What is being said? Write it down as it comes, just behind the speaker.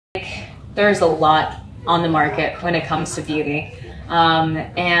there's a lot on the market when it comes to beauty.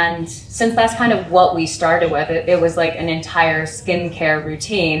 And since that's kind of what we started with, it was like an entire skincare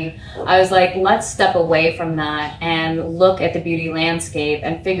routine. I was like, let's step away from that and look at the beauty landscape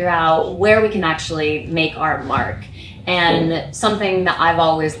and figure out where we can actually make our mark. And something that I've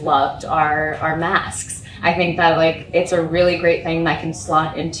always loved are masks. I think that like it's a really great thing that can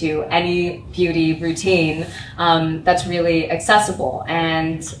slot into any beauty routine that's really accessible.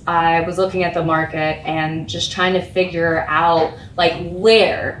 And I was looking at the market and just trying to figure out like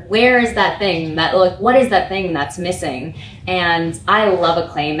where is that thing that like what is that thing that's missing. And I love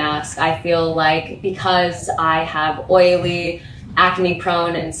a clay mask. I feel like because I have oily, acne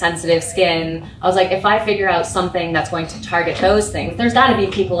prone and sensitive skin, I was like, if I figure out something that's going to target those things, there's got to be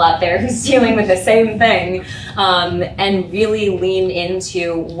people out there who's dealing with the same thing, and really lean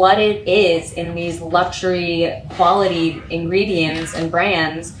into what it is in these luxury quality ingredients and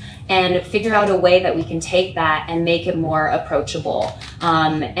brands, and figure out a way that we can take that and make it more approachable,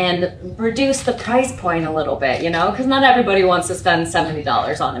 and reduce the price point a little bit, you know, because not everybody wants to spend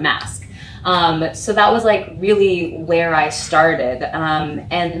 $70 on a mask. So that was like really where I started,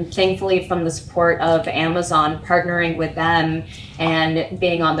 and thankfully from the support of Amazon, partnering with them and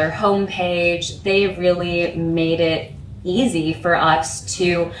being on their homepage, they really made it easy for us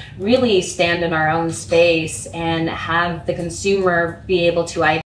to really stand in our own space and have the consumer be able to